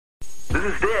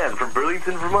This is Dan from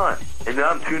Burlington, Vermont, and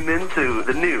I'm tuned in to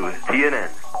the new TNN.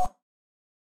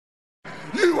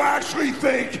 You actually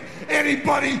think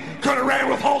anybody could have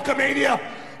ran with Hulkamania?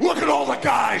 Look at all the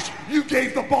guys you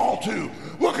gave the ball to.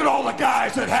 Look at all the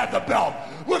guys that had the belt.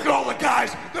 Look at all the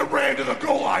guys that ran to the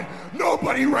goal line.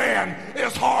 Nobody ran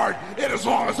as hard and as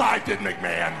long as I did,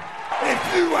 McMahon.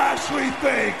 If you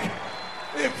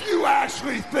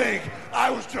actually think I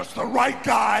was just the right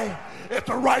guy at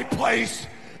the right place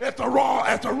at the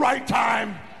right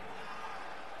time,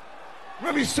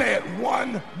 let me say it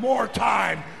one more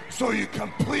time so you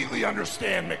completely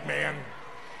understand, McMahon.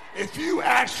 If you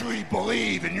actually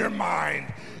believe in your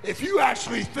mind, if you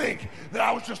actually think that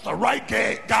I was just the right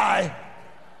guy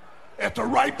at the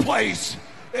right place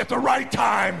at the right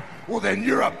time, well then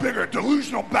you're a bigger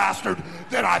delusional bastard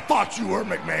than I thought you were,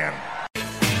 McMahon.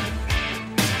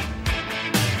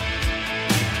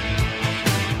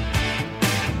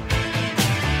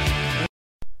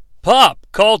 Pop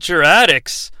culture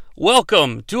addicts,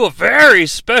 welcome to a very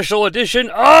special edition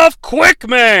of Quick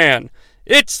Man.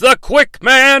 It's the Quick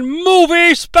Man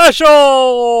movie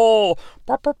special.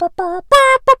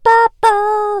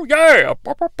 Yeah,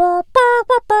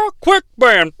 Quick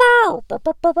Man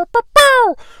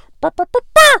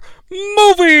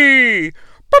movie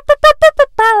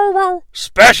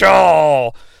special.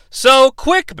 So,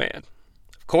 Quick Man,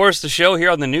 of course, the show here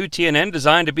on the new TNN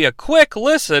designed to be a quick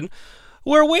listen,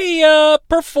 where we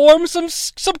perform some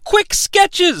quick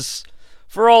sketches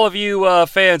for all of you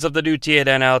fans of the new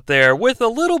TNN out there, with a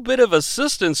little bit of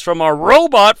assistance from our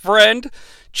robot friend,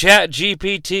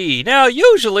 ChatGPT. Now,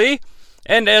 usually,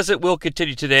 and as it will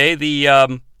continue today,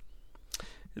 the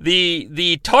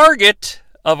target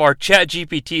of our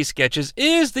ChatGPT sketches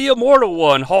is the immortal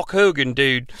one, Hulk Hogan,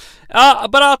 dude.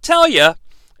 But I'll tell you,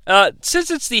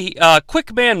 since it's the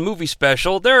Quick Man movie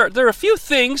special, there are a few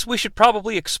things we should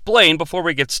probably explain before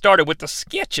we get started with the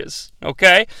sketches,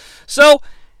 okay? So,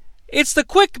 it's the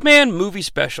Quick Man movie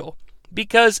special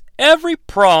because every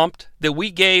prompt that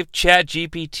we gave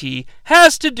ChatGPT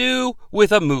has to do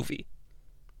with a movie.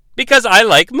 Because I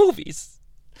like movies.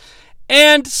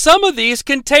 And some of these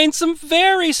contain some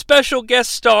very special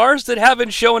guest stars that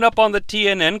haven't shown up on the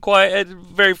TNN quite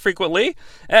very frequently.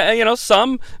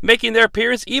 Some making their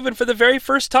appearance even for the very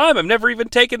first time. I've never even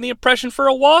taken the impression for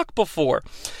a walk before.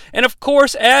 And of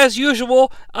course, as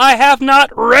usual, I have not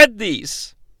read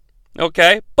these.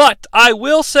 Okay? But I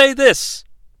will say this.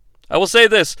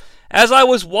 As I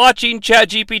was watching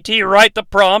ChatGPT write the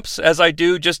prompts, as I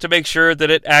do just to make sure that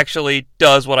it actually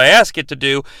does what I ask it to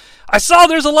do, I saw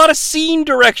there's a lot of scene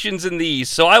directions in these,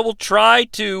 so I will try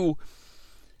to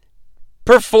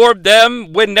perform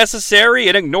them when necessary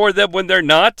and ignore them when they're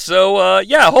not. So,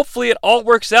 hopefully it all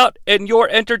works out and you're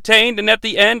entertained, and at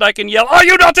the end I can yell, "Are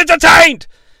you not entertained?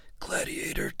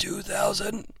 Gladiator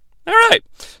 2000. Alright,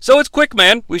 so it's Quick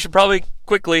Man. We should probably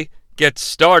quickly get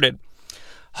started.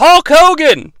 Hulk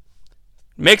Hogan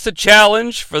makes a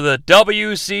challenge for the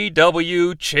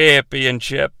WCW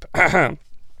Championship.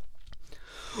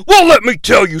 Well, let me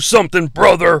tell you something,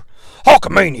 brother.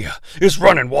 Hulkamania is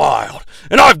running wild,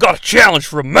 and I've got a challenge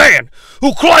for a man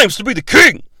who claims to be the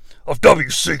king of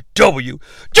WCW.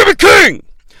 Jimmy King!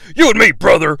 You and me,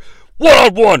 brother,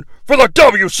 one-on-one for the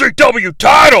WCW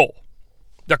title.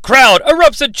 The crowd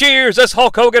erupts in cheers as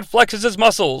Hulk Hogan flexes his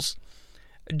muscles.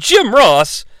 Jim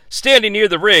Ross, standing near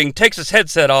the ring, takes his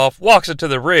headset off, walks into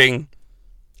the ring,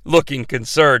 looking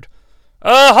concerned.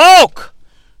 Hulk!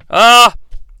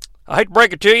 I hate to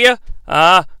break it to you,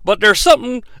 but there's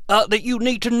something that you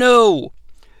need to know.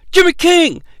 Jimmy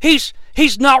King, he's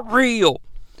not real.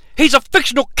 He's a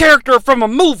fictional character from a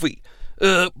movie,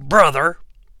 brother.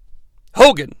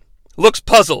 Hogan looks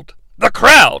puzzled. The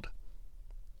crowd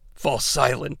falls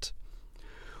silent.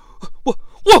 What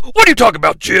are you talking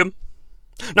about, Jim?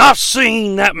 Now, I've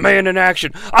seen that man in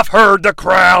action. I've heard the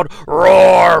crowd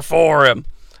roar for him.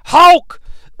 Hulk,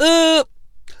 it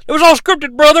was all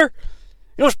scripted, brother.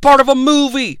 It was part of a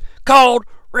movie called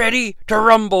Ready to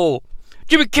Rumble.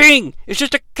 Jimmy King is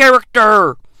just a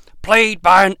character played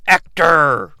by an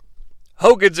actor.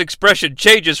 Hogan's expression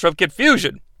changes from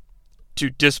confusion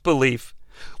to disbelief.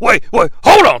 Wait,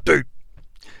 hold on, dude.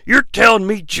 You're telling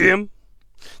me, Jim,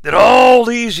 that all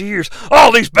these years,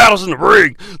 all these battles in the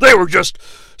ring, they were just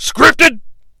scripted?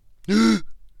 Am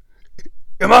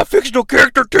I a fictional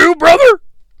character too, brother?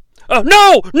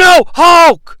 No,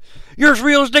 Hulk! You're as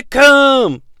real as they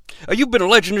come. You've been a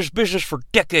legend in this business for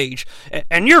decades,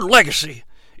 and your legacy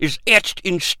is etched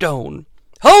in stone.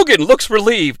 Hogan looks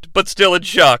relieved, but still in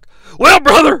shock. Well,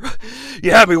 brother,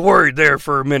 you had me worried there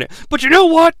for a minute. But you know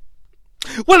what?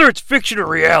 Whether it's fiction or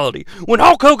reality, when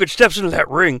Hulk Hogan steps into that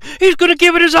ring, he's gonna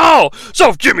give it his all. So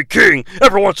if Jimmy King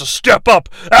ever wants to step up,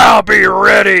 I'll be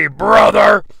ready,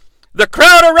 brother. The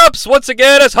crowd erupts once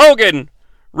again as Hogan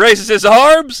raises his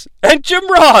arms, and Jim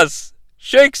Ross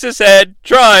shakes his head,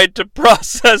 trying to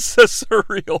process the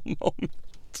surreal moment.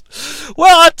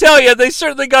 Well, I'll tell you, they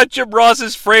certainly got Jim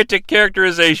Ross's frantic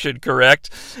characterization correct,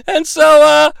 and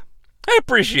so, I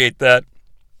appreciate that.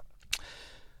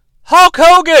 Hulk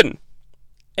Hogan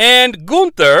and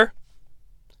Gunther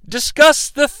discuss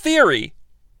the theory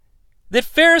that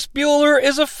Ferris Bueller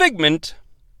is a figment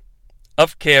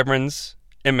of Cameron's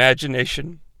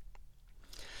imagination.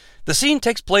 The scene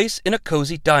takes place in a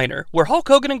cozy diner where Hulk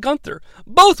Hogan and Gunther,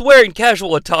 both wearing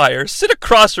casual attire, sit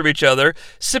across from each other,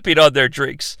 sipping on their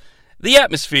drinks. The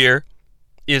atmosphere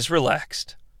is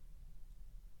relaxed.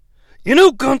 You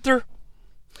know, Gunther,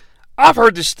 I've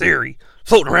heard this theory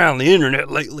floating around the internet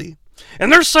lately,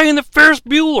 and they're saying that Ferris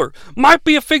Bueller might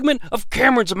be a figment of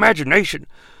Cameron's imagination.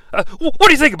 What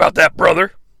do you think about that,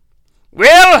 brother?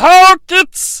 Well, Hulk,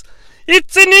 it's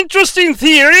an interesting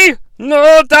theory,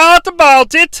 no doubt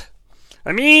about it.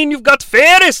 I mean, you've got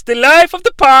Ferris, the life of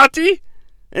the party,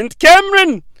 and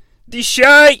Cameron, the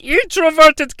shy,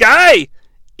 introverted guy.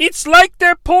 It's like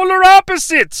they're polar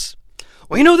opposites.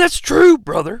 Well, you know, that's true,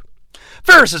 brother.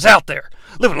 Ferris is out there,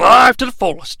 living life to the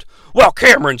fullest, while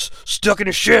Cameron's stuck in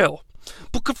a shell.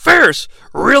 But could Ferris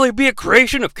really be a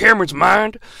creation of Cameron's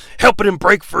mind, helping him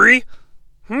break free?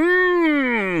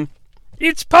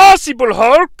 It's possible,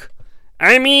 Hulk.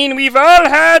 I mean, we've all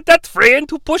had that friend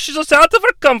who pushes us out of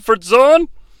our comfort zone.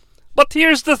 But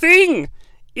here's the thing.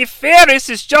 If Ferris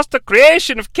is just a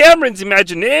creation of Cameron's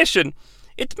imagination,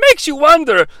 it makes you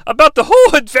wonder about the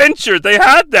whole adventure they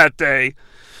had that day.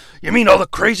 You mean all the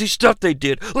crazy stuff they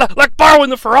did, like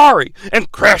borrowing the Ferrari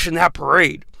and crashing that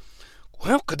parade?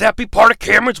 Well, could that be part of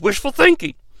Cameron's wishful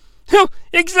thinking?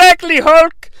 Exactly,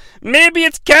 Hulk. Maybe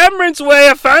it's Cameron's way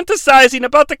of fantasizing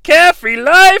about the carefree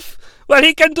life, where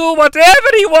he can do whatever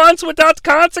he wants without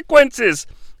consequences,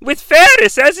 with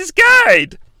Ferris as his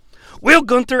guide. Well,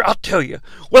 Gunther, I'll tell you,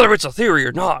 whether it's a theory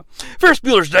or not, Ferris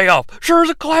Bueller's Day Off sure is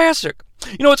a classic.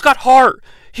 You know, it's got heart,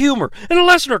 humor, and a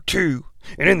lesson or two.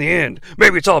 And in the end,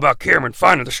 maybe it's all about Cameron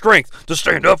finding the strength to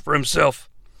stand up for himself.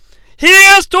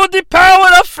 Here's to the power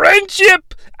of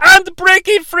friendship and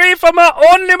breaking free from our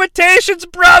own limitations,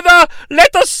 brother.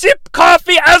 Let us sip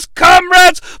coffee as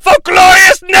comrades for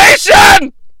glorious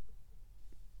nation!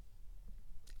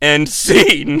 End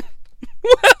scene.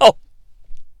 Well,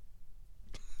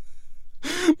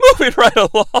 moving right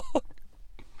along.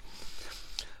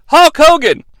 Hulk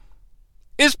Hogan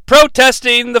is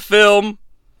protesting the film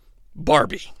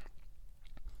Barbie.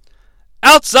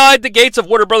 Outside the gates of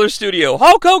Warner Brothers Studio,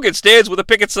 Hulk Hogan stands with a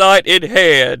picket sign in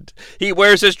hand. He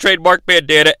wears his trademark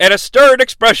bandana and a stern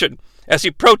expression as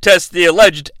he protests the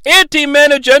alleged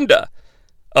anti-men agenda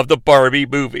of the Barbie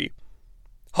movie.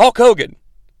 Hulk Hogan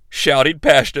shouting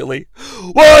passionately,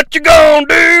 "What you gonna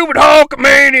do when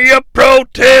Hulkamania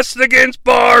protests against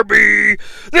Barbie?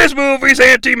 This movie's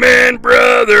anti-men,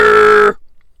 brother."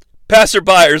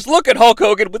 Passerbyers look at Hulk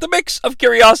Hogan with a mix of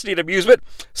curiosity and amusement.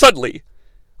 Suddenly,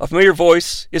 a familiar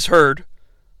voice is heard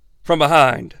from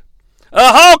behind.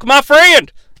 Hulk, my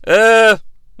friend!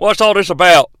 What's all this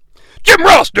about? Jim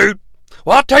Ross, dude!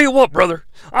 Well, I'll tell you what, brother.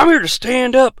 I'm here to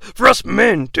stand up for us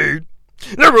men, dude.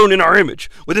 They're ruining our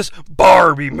image with this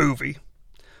Barbie movie.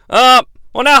 Well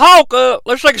now, Hulk,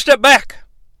 let's take a step back.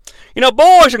 You know,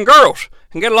 boys and girls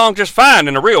can get along just fine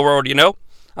in the real world, you know.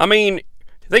 I mean,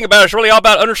 think about it, it's really all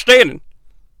about understanding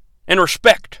and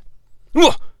respect.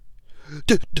 Do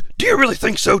you really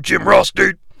think so, Jim Ross,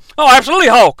 dude? Oh, absolutely,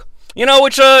 Hulk. You know,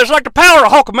 it's like the power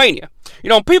of Hulkamania. You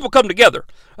know, people come together,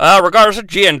 regardless of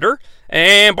gender,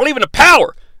 and believe in the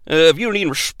power of unity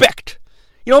and respect.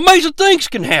 You know, amazing things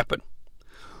can happen.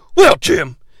 Well,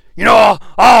 Jim, you know,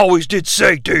 I always did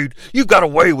say, dude, you've got a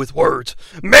way with words.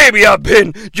 Maybe I've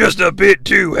been just a bit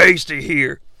too hasty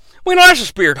here. Well, you know, that's the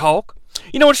spirit, Hulk.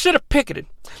 You know, instead of picketing,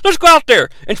 let's go out there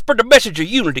and spread the message of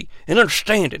unity and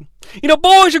understanding. You know,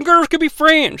 boys and girls can be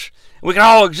friends. We can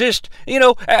all exist, you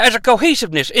know, as a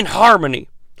cohesiveness in harmony.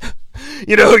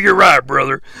 You know, you're right,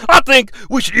 brother. I think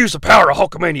we should use the power of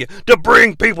Hulkamania to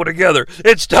bring people together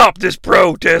and stop this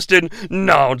protesting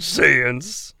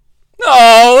nonsense.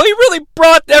 Oh, he really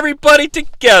brought everybody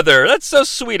together. That's so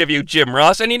sweet of you, Jim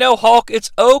Ross. And you know, Hulk,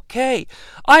 it's okay.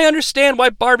 I understand why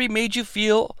Barbie made you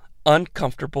feel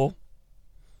uncomfortable.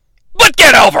 But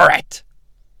get over it!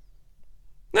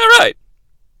 All right.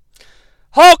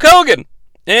 Hulk Hogan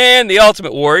and the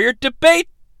Ultimate Warrior debate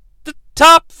the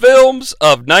top films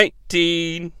of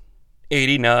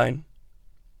 1989.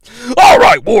 All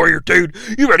right, Warrior Dude,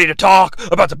 you ready to talk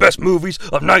about the best movies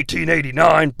of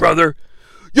 1989, brother?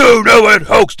 You know it,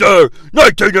 Hulkster!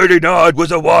 1989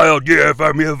 was a wild year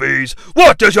for movies.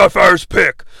 What is your first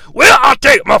pick? Well, I'll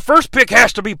tell you, my first pick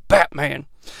has to be Batman.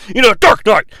 You know, Dark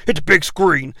Knight hit the big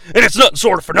screen, and it's nothing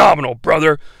sort of phenomenal,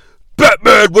 brother.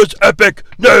 Batman was epic,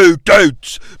 no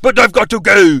doubts, but I've got to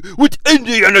go with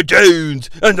Indiana Jones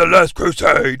and the Last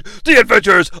Crusade. The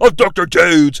Adventures of Dr.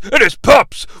 Jones and his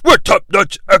pups were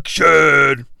top-notch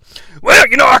action. Well,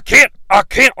 you know, I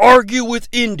can't argue with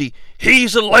Indy.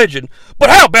 He's a legend.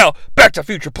 But how about Back to the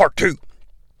Future Part 2?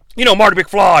 You know, Marty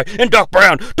McFly and Doc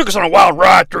Brown took us on a wild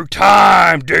ride through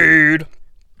time, dude.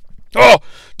 Oh,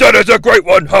 that is a great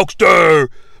one, Hulkster.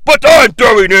 But I'm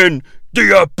throwing in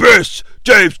The Abyss.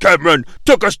 James Cameron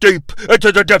took us deep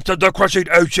into the depths of the crushing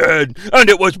ocean, and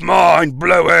it was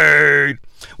mind-blowing.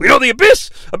 You know, The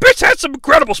Abyss had some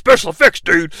incredible special effects,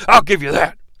 dude. I'll give you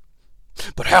that.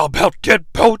 But how about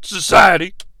Dead Poet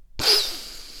Society?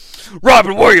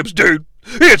 Robin Williams, dude.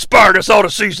 He inspired us all to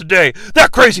seize the day.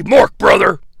 That crazy Mork,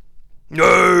 brother.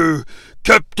 No,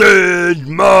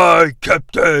 Captain, my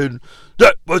Captain.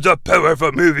 That was a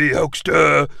powerful movie,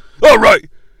 Hulkster. All right,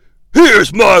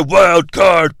 here's my wild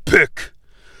card pick.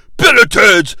 Bill and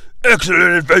Ted's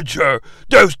Excellent Adventure.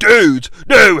 Those dudes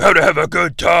know how to have a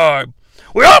good time.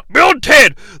 Well, Bill and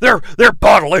Ted, they're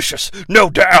bottlicious, no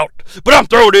doubt. But I'm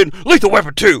throwing in Lethal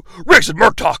Weapon 2. Riggs and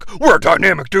Murtaugh were a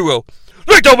dynamic duo.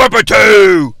 Lethal Weapon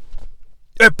 2!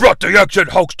 It brought the action,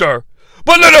 Hulkster.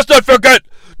 But let us not forget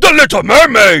The Little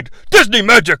Mermaid. Disney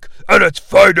magic at its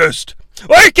finest.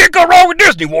 Well, you can't go wrong with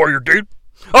Disney, Warrior Dude.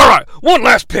 All right, one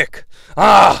last pick.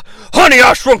 Honey,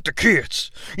 I Shrunk the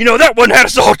Kids. You know, that one had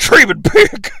us all dreaming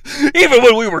big, even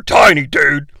when we were tiny,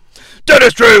 dude. That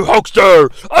is true, Hulkster.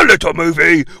 A little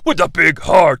movie with a big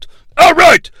heart. All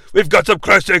right, we've got some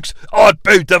classics on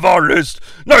both of our list.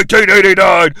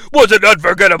 1989 was an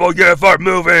unforgettable year for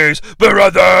movies,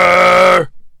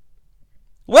 brother.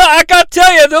 Well, I gotta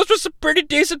tell you, those were some pretty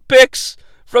decent picks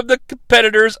from the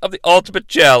competitors of the Ultimate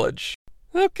Challenge.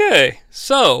 Okay,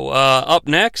 so, up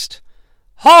next,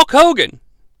 Hulk Hogan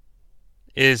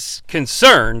is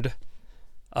concerned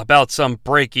about some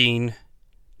breaking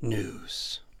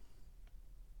news.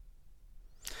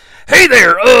 Hey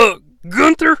there,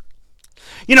 Gunther.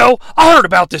 You know, I heard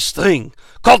about this thing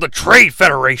called the Trade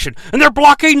Federation, and they're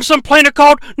blockading some planet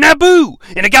called Naboo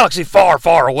in a galaxy far,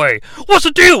 far away. What's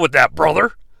the deal with that,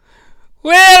 brother?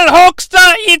 Well,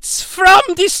 Hulkster, it's from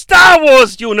the Star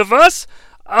Wars universe.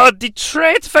 The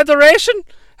Trade Federation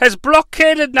has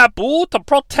blockaded Naboo to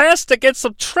protest against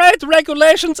some trade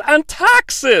regulations and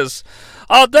taxes.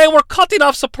 They were cutting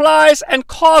off supplies and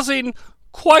causing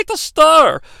quite a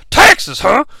stir. Taxes,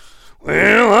 huh?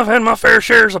 Well, I've had my fair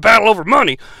shares of battle over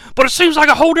money, but it seems like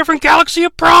a whole different galaxy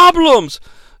of problems.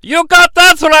 You got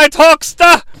that right,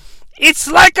 Hulkster. It's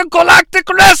like a galactic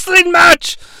wrestling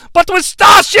match, but with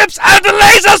starships and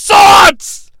laser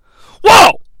swords.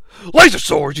 Whoa! Laser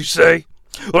swords, you say?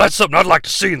 Well, that's something I'd like to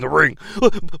see in the ring.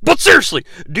 But seriously,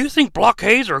 do you think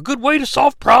blockades are a good way to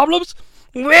solve problems?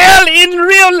 Well, in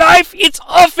real life, it's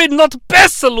often not the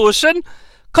best solution.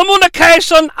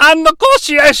 Communication and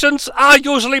negotiations are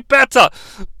usually better.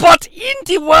 But in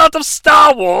the world of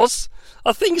Star Wars,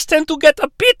 things tend to get a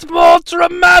bit more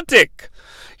dramatic.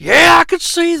 Yeah, I could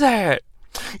see that.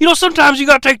 You know, sometimes you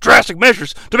gotta take drastic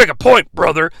measures to make a point,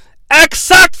 brother.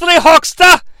 Exactly,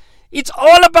 Hulkster. It's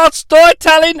all about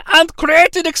storytelling and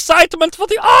creating excitement for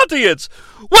the audience.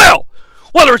 Well,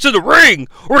 whether it's in the ring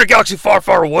or in a galaxy far,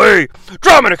 far away,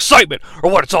 drama and excitement are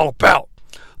what it's all about.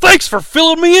 Thanks for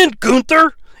filling me in,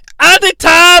 Gunther.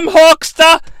 Anytime,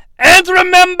 Hulkster. And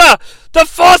remember, the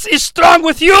Force is strong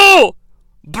with you,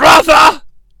 brother.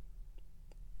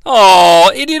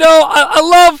 Oh, and you know, I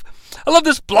love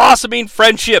this blossoming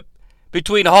friendship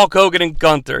between Hulk Hogan and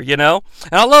Gunther, you know?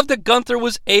 And I love that Gunther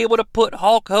was able to put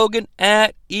Hulk Hogan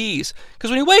at ease. Because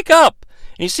when you wake up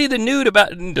and you see the news about...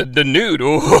 The nude,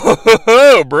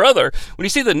 oh, brother. When you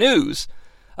see the news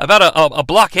about a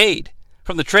blockade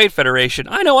from the Trade Federation,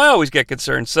 I know I always get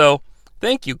concerned, so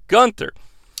thank you, Gunther.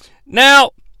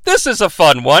 Now, this is a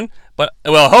fun one, but,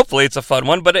 well, hopefully it's a fun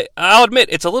one, but I'll admit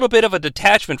it's a little bit of a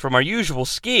detachment from our usual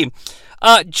scheme.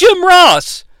 Jim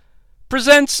Ross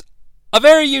presents a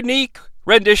very unique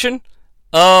rendition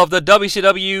of the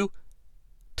WCW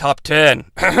Top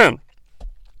 10.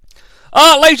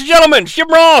 Ladies and gentlemen, Jim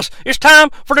Ross, it's time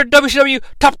for the WCW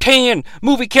Top 10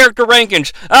 movie character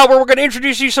rankings, where we're going to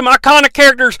introduce you some iconic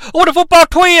characters with a football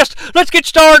twist. Let's get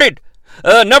started.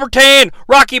 Number 10,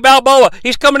 Rocky Balboa.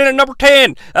 He's coming in at number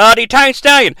 10. The Italian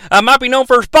Stallion might be known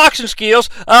for his boxing skills,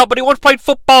 but he once played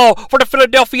football for the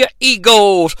Philadelphia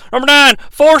Eagles. Number 9,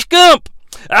 Forrest Gump.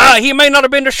 He may not have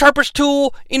been the sharpest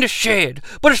tool in the shed,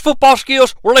 but his football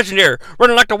skills were legendary,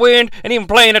 running like the wind and even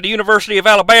playing at the University of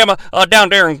Alabama down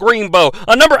there in Greenbow.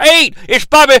 Number 8 is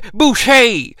Bobby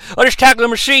Boucher. This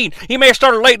tackling machine. He may have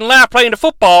started late in life playing the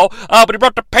football, but he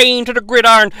brought the pain to the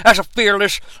gridiron as a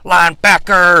fearless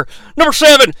linebacker. Number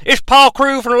 7 is Paul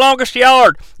Crewe from the longest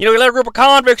yard. He led a group of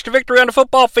convicts to victory on the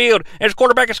football field, and his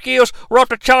quarterbacking skills were off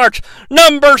the charts.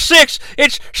 Number 6,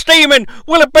 it's Steamin'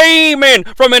 Willie Beeman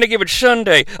from Any Given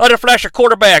Sunday. The flashy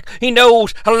quarterback. He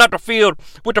knows how to lap the field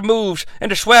with the moves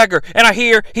and the swagger, and I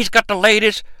hear he's got the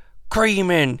latest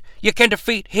creamin'. You can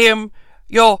defeat him,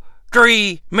 you're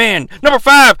dreamin'. Number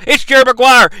 5, it's Jerry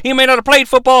Maguire. He may not have played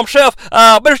football himself,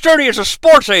 but his journey as a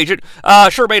sports agent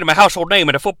sure made him a household name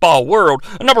in the football world.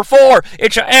 Number 4,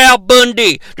 it's Al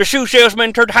Bundy. The shoe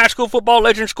salesman turned high school football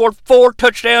legend, scored 4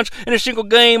 touchdowns in a single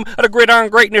game of the gridiron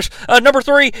greatness. Number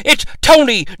 3, it's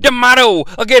Tony D'Amato,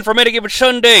 again from Any Given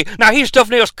Sunday. Now, he's Tough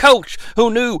Nails' coach who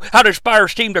knew how to inspire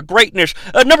his team to greatness.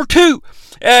 Number 2,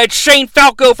 it's Shane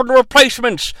Falco from the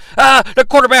Replacements. The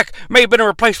quarterback may have been a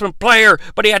replacement player,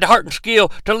 but he had the heart and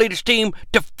skill to lead his team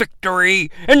to victory.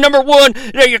 And number 1,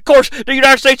 of course, the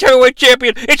United States heavyweight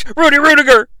champion, it's Rudy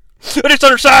Rudiger. This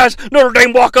undersized Notre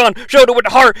Dame walk-on showed it with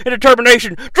the heart and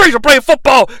determination. Dreams of playing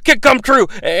football can come true.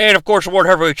 And, of course, the world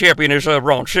heavyweight champion is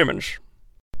Ron Simmons.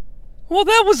 Well,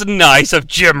 that was nice of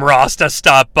Jim Ross to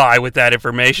stop by with that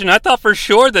information. I thought for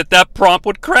sure that prompt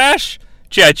would crash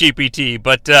ChatGPT,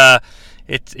 but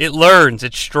it learns,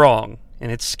 it's strong,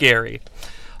 and it's scary.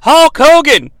 Hulk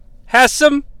Hogan has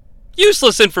some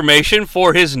useless information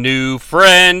for his new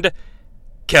friend,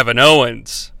 Kevin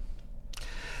Owens.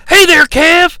 Hey there,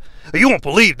 Kev! You won't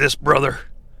believe this, brother.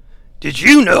 Did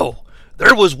you know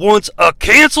there was once a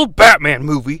canceled Batman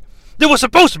movie that was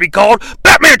supposed to be called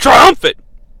Batman Triumphant?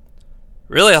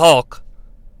 Really, Hulk?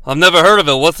 I've never heard of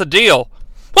it. What's the deal?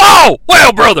 Oh,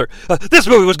 well, brother, this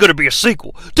movie was going to be a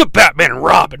sequel to Batman and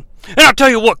Robin. And I'll tell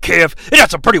you what, Kev, it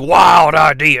had some pretty wild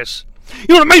ideas.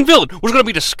 The main villain was going to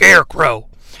be the Scarecrow.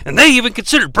 And they even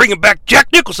considered bringing back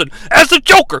Jack Nicholson as the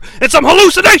Joker in some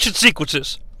hallucination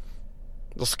sequences.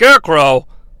 The Scarecrow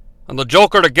and the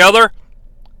Joker together?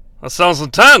 That sounds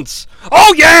intense.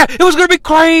 Oh, yeah, it was going to be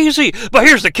crazy. But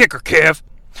here's the kicker, Kev.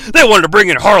 They wanted to bring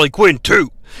in Harley Quinn, too.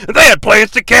 And they had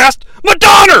plans to cast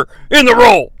Madonna in the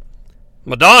role.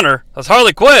 Madonna? That's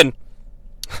Harley Quinn.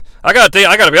 I gotta be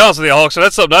honest with you, Hulk, so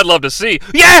that's something I'd love to see.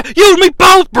 Yeah, you and me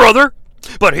both, brother!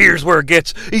 But here's where it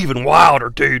gets even wilder,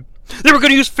 dude. They were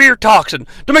gonna use fear toxin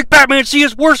to make Batman see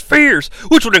his worst fears,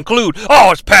 which would include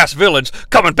all his past villains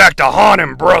coming back to haunt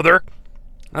him, brother.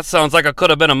 That sounds like it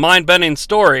could have been a mind-bending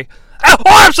story. Oh,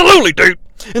 absolutely, dude!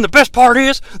 And the best part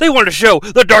is, they wanted to show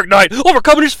the Dark Knight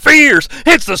overcoming his fears,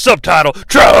 hence the subtitle,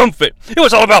 Triumphant. It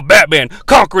was all about Batman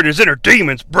conquering his inner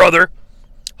demons, brother.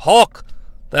 Hulk,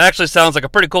 that actually sounds like a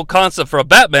pretty cool concept for a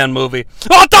Batman movie.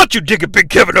 Oh, I thought you'd dig it, Big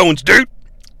Kevin Owens, dude.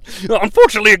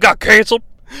 Unfortunately, it got canceled,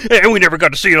 and we never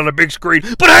got to see it on the big screen.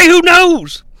 But hey, who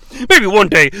knows? Maybe one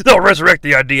day they'll resurrect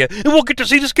the idea, and we'll get to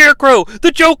see the Scarecrow,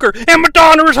 the Joker, and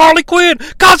Madonna as Harley Quinn,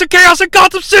 causing chaos in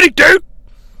Gotham City, dude.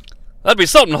 That'd be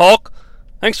something, Hulk.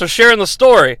 Thanks for sharing the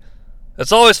story.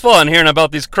 It's always fun hearing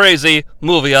about these crazy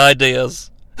movie ideas.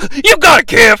 You got it,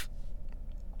 Kev!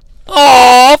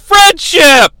 Aw,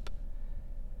 friendship!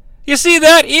 You see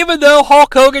that? Even though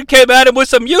Hulk Hogan came at him with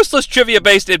some useless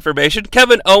trivia-based information,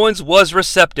 Kevin Owens was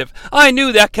receptive. I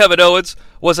knew that Kevin Owens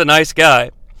was a nice guy.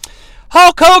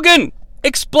 Hulk Hogan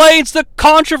explains the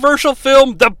controversial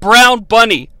film The Brown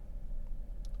Bunny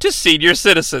to senior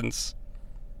citizens.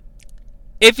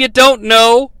 If you don't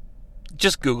know,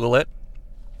 just Google it.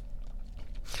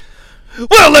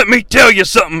 Well, let me tell you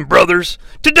something, brothers.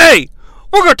 Today,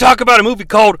 we're going to talk about a movie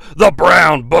called The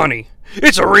Brown Bunny.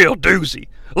 It's a real doozy,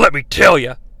 let me tell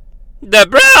you. The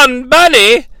Brown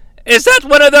Bunny? Is that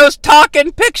one of those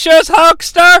talking pictures,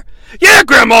 HULKSTER? Yeah,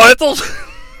 Grandma Ethel.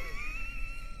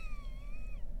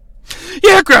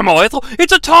 Yeah, Grandma Ethel,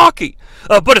 it's a talkie.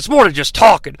 But it's more than just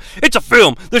talking. It's a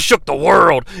film that shook the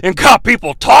world and got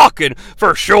people talking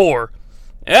for sure.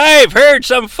 I've heard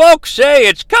some folks say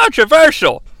it's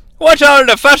controversial. What's all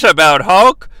the fuss about,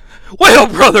 Hulk? Well,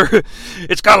 brother,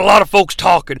 it's got a lot of folks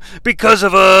talking because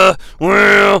of,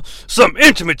 some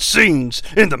intimate scenes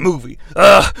in the movie.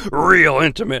 Real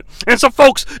intimate. And some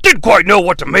folks didn't quite know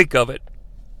what to make of it.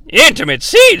 Intimate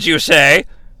scenes, you say?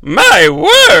 My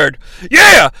word!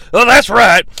 Yeah, well, that's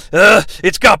right.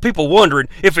 It's got people wondering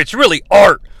if it's really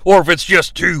art or if it's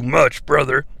just too much,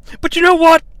 brother. But you know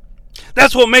what?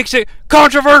 That's what makes it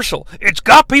controversial. It's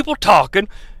got people talking,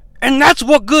 and that's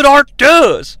what good art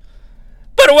does.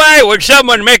 But why would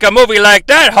someone make a movie like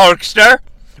that, HULKSTER?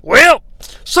 Well,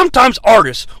 sometimes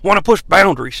artists want to push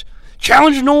boundaries,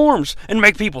 challenge norms, and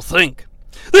make people think.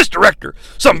 This director,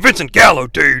 some Vincent Gallo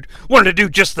dude, wanted to do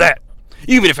just that,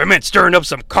 even if it meant stirring up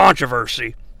some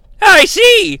controversy. I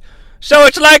see. So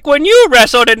it's like when you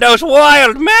wrestled in those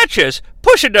wild matches,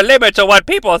 pushing the limits of what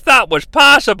people thought was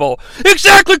possible.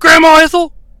 Exactly, Grandma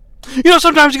Ethel.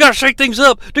 Sometimes you gotta shake things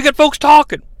up to get folks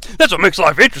talking. That's what makes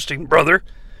life interesting, brother.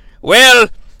 Well,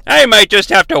 I might just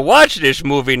have to watch this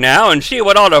movie now and see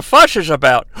what all the fuss is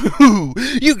about.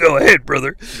 You go ahead,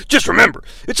 brother. Just remember,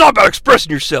 it's all about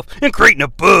expressing yourself and creating a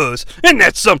buzz, and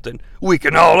that's something we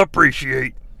can all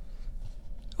appreciate.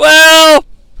 Well,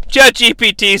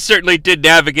 ChatGPT certainly did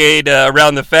navigate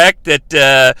around the fact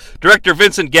that director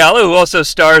Vincent Gallo, who also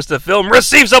stars the film,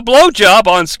 receives a blowjob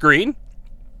on screen.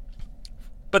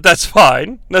 But that's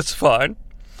fine. That's fine.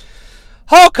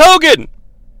 Hulk Hogan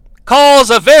calls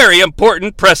a very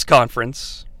important press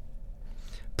conference.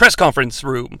 Press conference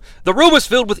room. The room is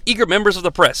filled with eager members of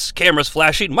the press, cameras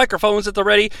flashing, microphones at the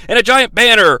ready, and a giant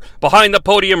banner behind the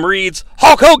podium reads,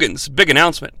 Hulk Hogan's big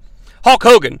announcement. Hulk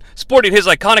Hogan, sporting his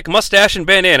iconic mustache and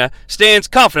bandana, stands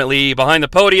confidently behind the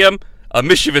podium, a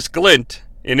mischievous glint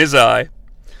in his eye.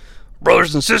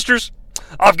 Brothers and sisters,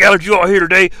 I've gathered you all here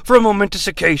today for a momentous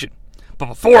occasion. But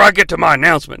before I get to my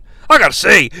announcement, I gotta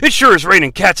say, it sure is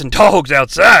raining cats and dogs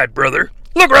outside, brother.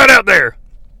 Look right out there.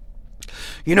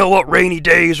 You know what rainy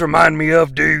days remind me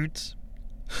of, dudes?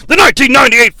 The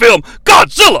 1998 film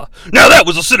Godzilla! Now that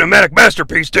was a cinematic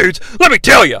masterpiece, dudes, let me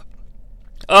tell you.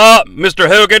 Mr.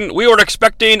 Hogan, we were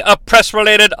expecting a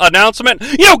press-related announcement.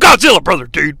 Godzilla, brother,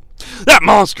 dude. That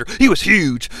monster, he was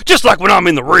huge, just like when I'm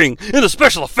in the ring, and the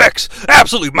special effects,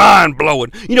 absolutely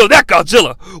mind-blowing. That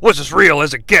Godzilla was as real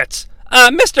as it gets.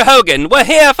 Mr. Hogan, we're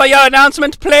here for your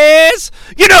announcement, please.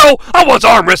 I once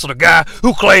arm wrestled a guy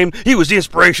who claimed he was the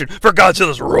inspiration for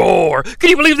Godzilla's roar. Can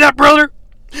you believe that, brother?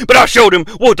 But I showed him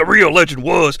what the real legend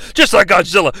was, just like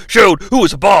Godzilla showed who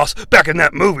was the boss back in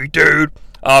that movie, dude.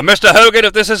 Mr. Hogan,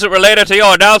 if this isn't related to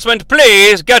your announcement,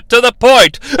 please get to the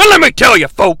point. And let me tell you,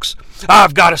 folks,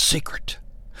 I've got a secret.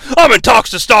 I'm in talks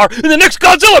to star in the next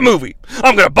Godzilla movie.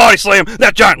 I'm gonna body slam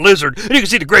that giant lizard, and you can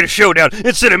see the greatest showdown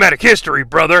in cinematic history,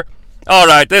 brother. All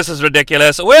right, this is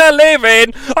ridiculous. We're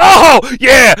leaving. Oh,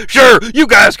 yeah, sure, you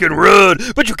guys can run,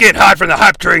 but you can't hide from the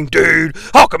hype train, dude.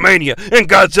 Hulkamania and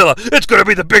Godzilla, it's gonna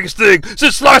be the biggest thing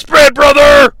since sliced bread,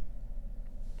 brother.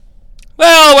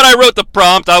 Well, when I wrote the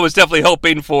prompt, I was definitely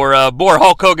hoping for more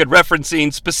Hulk Hogan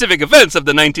referencing specific events of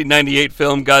the 1998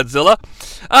 film Godzilla.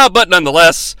 But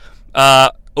nonetheless,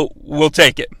 we'll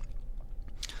take it.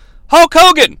 Hulk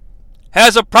Hogan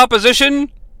has a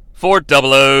proposition for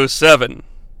 007.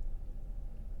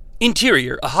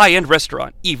 Interior, a high-end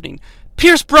restaurant, evening.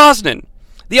 Pierce Brosnan,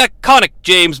 the iconic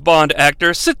James Bond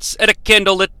actor, sits at a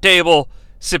candlelit table,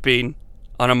 sipping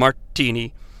on a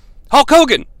martini. Hulk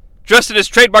Hogan, dressed in his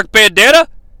trademark bandana,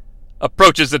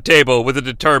 approaches the table with a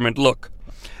determined look.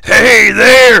 Hey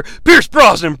there, Pierce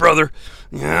Brosnan, brother.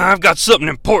 I've got something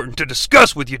important to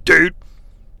discuss with you, dude.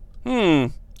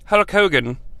 Hulk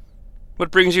Hogan, what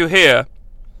brings you here?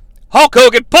 Hulk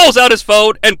Hogan pulls out his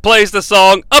phone and plays the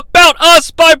song About Us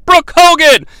by Brooke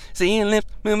Hogan. See your lips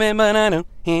moving, but I don't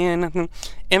hear nothing.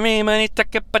 Everybody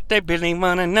talking, but they really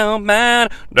want to know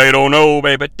about it. They don't know,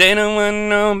 baby, they don't want to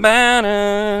know about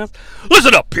us.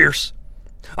 Listen up, Pierce.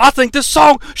 I think this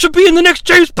song should be in the next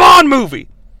James Bond movie.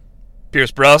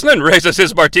 Pierce Brosnan raises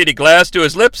his martini glass to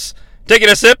his lips, taking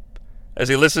a sip as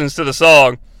he listens to the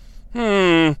song.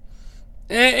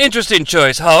 Interesting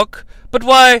choice, Hulk. But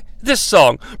why this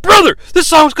song? Brother, this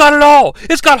song's got it all.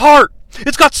 It's got heart,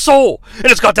 it's got soul, and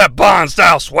it's got that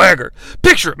Bond-style swagger.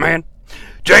 Picture it, man.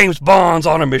 James Bond's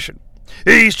on a mission.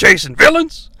 He's chasing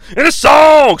villains, and his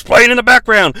song's playing in the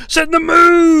background, setting the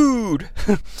mood.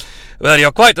 Well,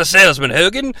 you're quite the salesman,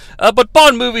 Hogan. But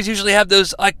Bond movies usually have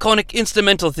those iconic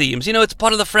instrumental themes. It's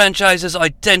part of the franchise's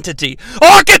identity. Oh,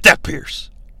 I get that, Pierce.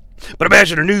 But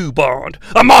imagine a new Bond,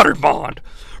 a modern Bond.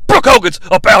 Brooke Hogan's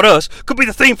About Us could be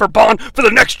the theme for Bond for the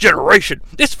next generation.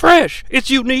 It's fresh, it's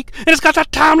unique, and it's got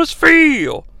that timeless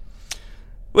feel.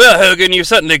 Well, Hogan, you've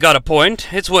certainly got a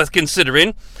point. It's worth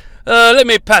considering. Let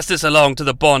me pass this along to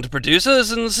the Bond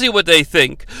producers and see what they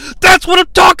think. That's what I'm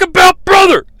talking about,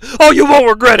 brother! Oh, you won't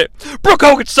regret it. Brooke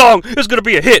Hogan's song is going to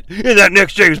be a hit in that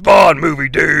next James Bond movie,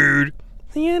 dude.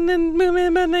 Everybody's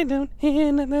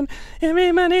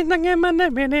talking, but they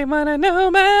really want to know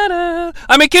about us.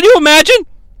 I mean, can you imagine?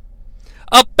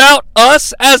 About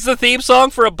Us as the theme song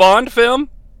for a Bond film?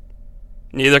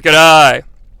 Neither could I.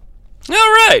 All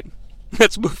right.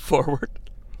 Let's move forward.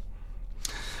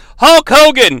 Hulk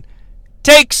Hogan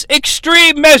takes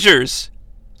extreme measures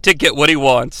to get what he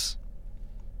wants.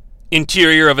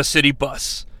 Interior of a city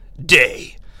bus.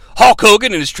 Day. Hulk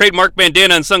Hogan in his trademark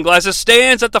bandana and sunglasses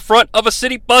stands at the front of a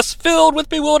city bus filled with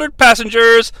bewildered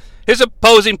passengers. His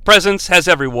imposing presence has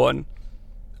everyone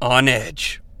on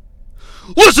edge.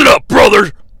 Listen up,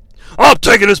 brother! I'm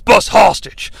taking this bus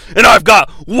hostage, and I've got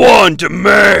one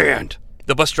demand.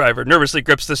 The bus driver nervously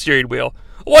grips the steering wheel.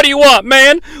 What do you want,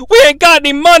 man? We ain't got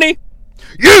any money.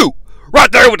 You!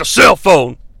 Right there with the cell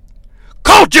phone.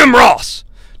 Call Jim Ross.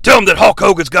 Tell him that Hulk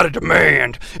Hogan's got a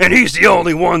demand, and he's the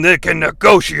only one that can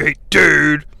negotiate,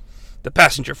 dude. The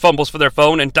passenger fumbles for their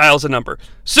phone and dials a number.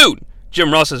 Soon,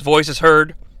 Jim Ross's voice is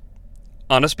heard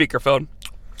on a speakerphone.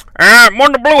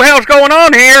 What the blue hell's going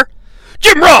on here?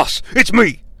 Jim Ross, it's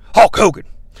me, Hulk Hogan.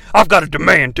 I've got a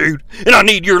demand, dude, and I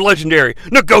need your legendary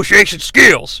negotiation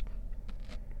skills.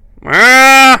 All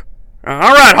right,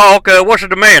 Hulk, what's the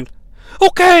demand?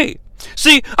 Okay.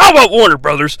 See, I want Warner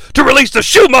Brothers to release the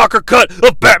Schumacher cut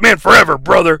of Batman Forever,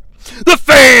 brother. The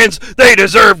fans, they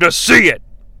deserve to see it.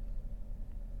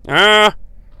 Well,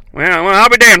 I'll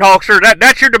be damned, Hulkster.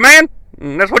 That's your demand?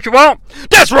 That's what you want?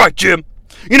 That's right, Jim.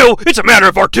 You know, it's a matter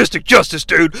of artistic justice,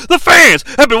 dude. The fans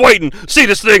have been waiting to see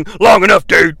this thing long enough,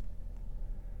 dude.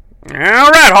 All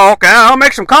right, Hulk. I'll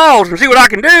make some calls and see what I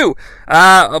can do.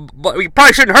 But you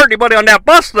probably shouldn't hurt anybody on that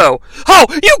bus, though. Oh,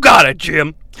 you got it,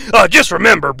 Jim. Just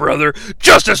remember, brother,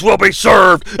 justice will be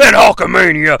served, and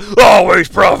Hulkamania always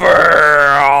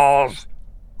prevails.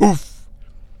 Oof.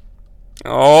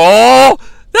 Oh,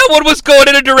 that one was going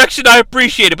in a direction I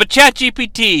appreciated, but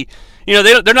ChatGPT, you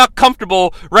know, they're not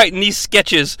comfortable writing these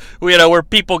sketches, you know, where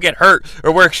people get hurt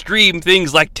or where extreme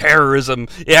things like terrorism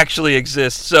actually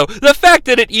exist. So the fact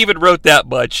that it even wrote that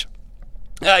much,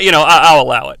 I'll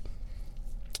allow it.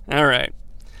 All right.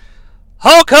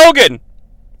 Hulk Hogan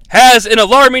has an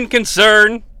alarming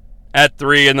concern at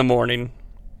 3 a.m.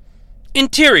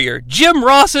 Interior, Jim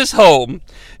Ross's home.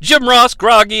 Jim Ross,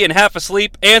 groggy and half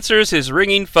asleep, answers his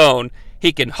ringing phone.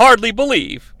 He can hardly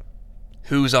believe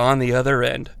who's on the other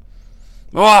end.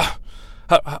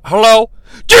 Hello?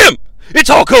 Jim! It's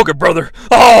Hulk Hogan, brother.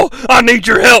 Oh, I need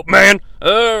your help, man.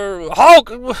 Hulk,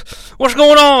 what's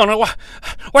going on? Why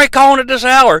are you calling at this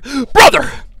hour?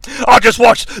 Brother! I just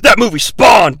watched that movie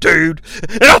Spawn, dude,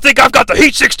 and I think I've got the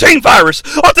Heat 16 virus.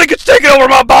 I think it's taking over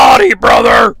my body,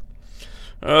 brother.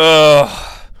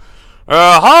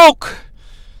 Hulk,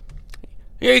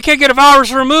 you can't get a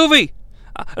virus for a movie.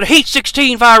 The Heat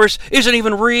 16 virus isn't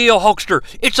even real, Hulkster.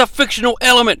 It's a fictional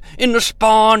element in the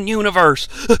Spawn universe.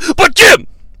 But Jim,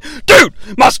 dude,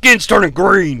 my skin's turning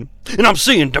green, and I'm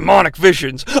seeing demonic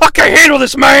visions. I can't handle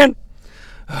this, man.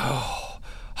 Oh,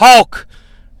 Hulk.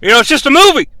 You know, it's just a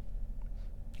movie.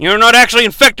 You're not actually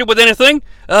infected with anything.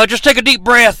 Just take a deep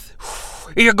breath.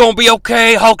 You're gonna be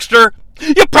okay, Hulkster.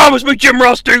 You promised me, Jim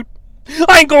Ross, dude.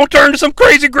 I ain't gonna turn into some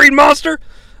crazy green monster.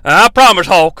 I promise,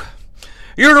 Hulk.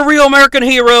 You're the real American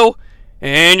hero,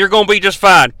 and you're gonna be just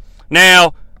fine.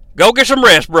 Now, go get some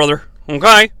rest, brother.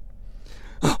 Okay?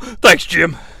 Thanks,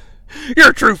 Jim.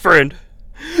 You're a true friend.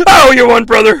 I owe you one,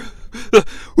 brother.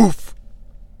 Oof.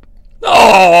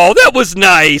 Oh, that was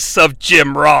nice of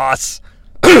Jim Ross.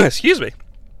 Excuse me.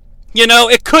 You know,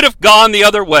 it could have gone the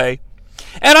other way.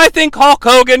 And I think Hulk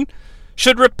Hogan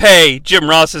should repay Jim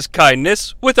Ross's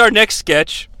kindness with our next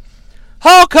sketch.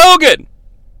 Hulk Hogan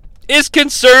is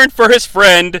concerned for his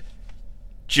friend,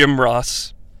 Jim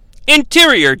Ross.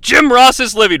 Interior, Jim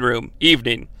Ross's living room.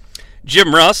 Evening.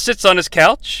 Jim Ross sits on his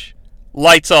couch,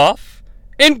 lights off,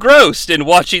 engrossed in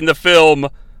watching the film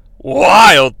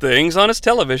Wild Things on his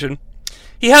television.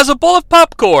 He has a bowl of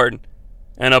popcorn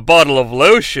and a bottle of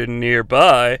lotion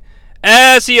nearby.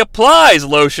 As he applies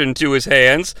lotion to his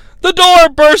hands, the door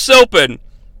bursts open,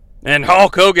 and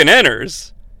Hulk Hogan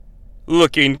enters,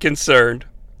 looking concerned.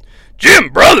 Jim,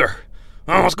 brother!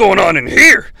 What's going on in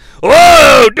here?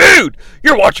 Whoa, dude!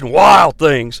 You're watching Wild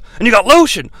Things, and you got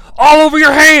lotion all over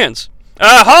your hands.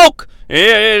 Hulk!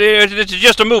 It's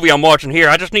just a movie I'm watching here.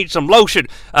 I just need some lotion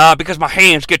because my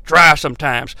hands get dry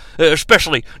sometimes,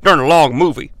 especially during a long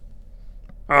movie.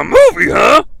 A movie,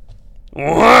 huh?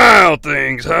 Wild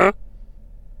Things, huh?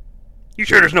 You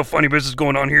sure there's no funny business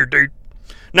going on here, dude?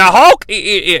 Now, Hulk,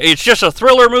 it's just a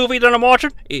thriller movie that I'm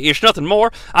watching. It's nothing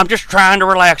more. I'm just trying to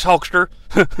relax, Hulkster.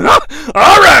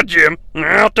 All right, Jim.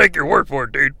 I'll take your word for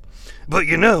it, dude. But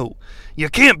you know, you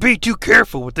can't be too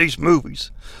careful with these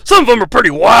movies. Some of them are pretty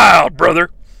wild, brother.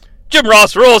 Jim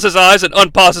Ross rolls his eyes and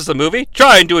unpauses the movie,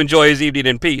 trying to enjoy his evening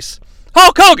in peace.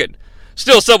 Hulk Hogan,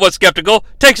 still somewhat skeptical,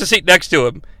 takes a seat next to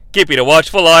him, keeping a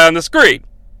watchful eye on the screen.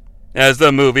 as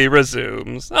the movie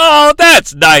resumes. Oh,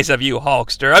 that's nice of you,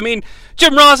 Hulkster. I mean,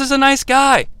 Jim Ross is a nice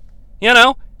guy. You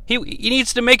know, he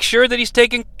needs to make sure that he's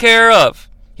taken care of.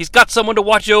 He's got someone to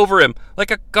watch over him, like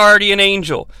a guardian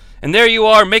angel. And there you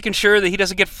are, making sure that he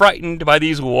doesn't get frightened by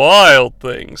these wild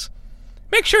things.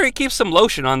 Make sure he keeps some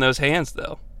lotion on those hands,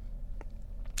 though.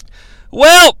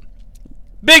 Well,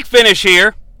 big finish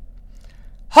here.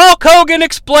 Hulk Hogan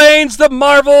explains the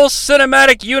Marvel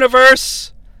Cinematic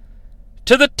Universe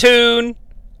to the tune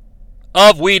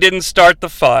of We Didn't Start the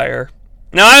Fire.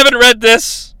 Now, I haven't read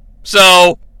this,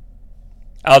 so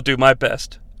I'll do my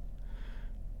best.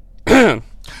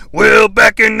 Well,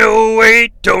 back in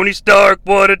 '08, Tony Stark,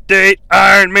 what a date.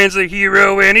 Iron Man's a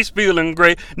hero and he's feeling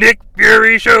great. Nick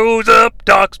Fury shows up,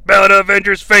 talks about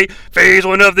Avengers' fate. Phase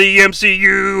 1 of the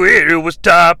MCU, it was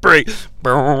top rate.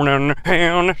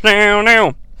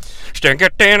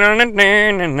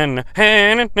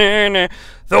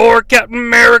 Thor, Captain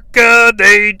America,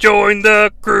 they join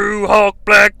the crew. Hulk,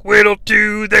 Black Widow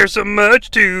too, there's so much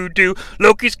to do.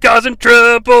 Loki's causing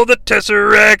trouble, the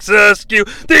Tesseract's askew.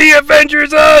 The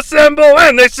Avengers assemble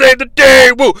and they save the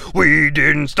day. Woo! We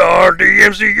didn't start the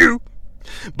MCU,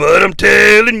 but I'm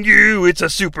telling you, it's a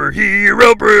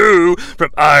superhero brew.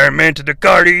 From Iron Man to the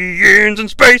Guardians in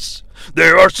space,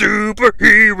 there are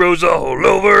superheroes all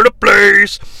over the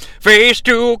place. Phase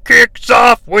 2 kicks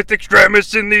off with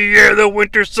Extremis in the air. The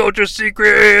Winter Soldier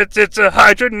secrets, it's a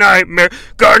Hydra nightmare.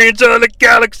 Guardians of the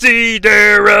Galaxy,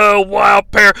 they're a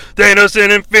wild pair. Thanos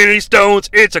and Infinity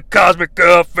Stones, it's a cosmic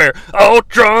affair.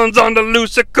 Ultron's on the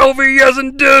loose, Sokovia's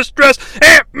in distress.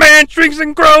 Ant-Man shrinks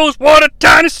and grows, what a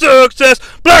tiny success.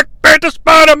 Black Panther,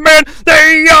 Spider-Man,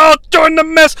 they all join the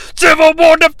mess. Civil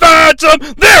War divides them,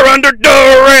 they're under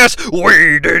duress.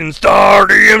 We didn't start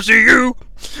the MCU,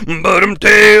 but I'm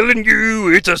telling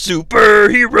you, it's a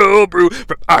superhero brew.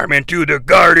 From Iron Man to the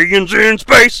Guardians in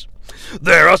space,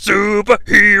 there are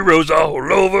superheroes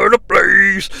all over the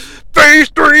place. Phase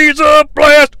 3's a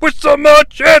blast with so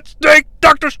much at stake.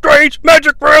 Doctor Strange,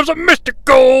 magic realms, a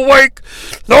mystical wake.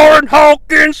 Thor and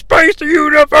Hulk in space, the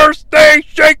universe they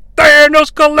shake.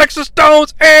 Thanos collects the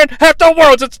stones and half the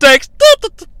world's at stake.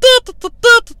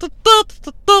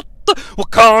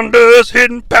 Wakanda's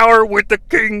hidden power with the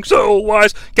king so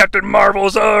wise. Captain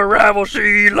Marvel's a rival,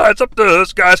 she lights up the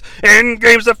skies.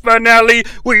 Endgame's the finale,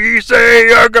 we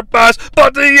say our goodbyes.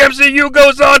 But the MCU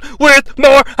goes on with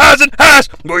more highs and highs.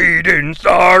 We didn't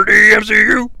start the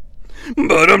MCU,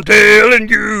 but I'm telling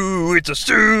you, it's a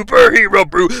superhero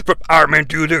brew. From Iron Man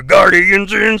to the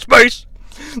Guardians in space,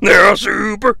 there are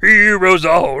superheroes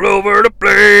all over the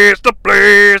place, the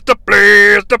place, the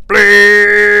place, the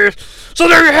place. So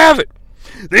there you have it.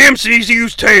 The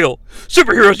MCU's tale.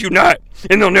 Superheroes unite,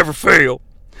 and they'll never fail.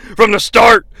 From the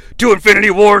start to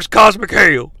Infinity War's cosmic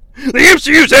hail. The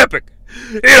MCU's epic.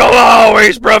 It'll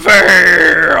always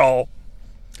prevail.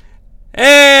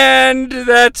 And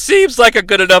that seems like a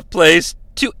good enough place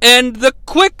to end the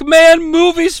Quick Man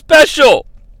movie special.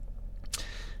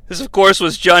 This, of course,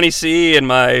 was Jonnie Sea and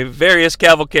my various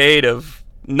cavalcade of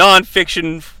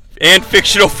non-fiction and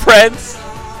fictional friends.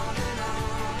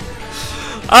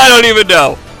 I don't even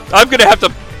know. I'm going to have to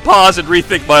pause and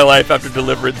rethink my life after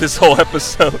delivering this whole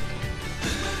episode.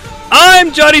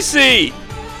 I'm Jonnie Sea.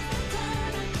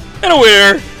 And a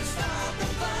winner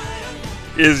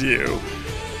is you.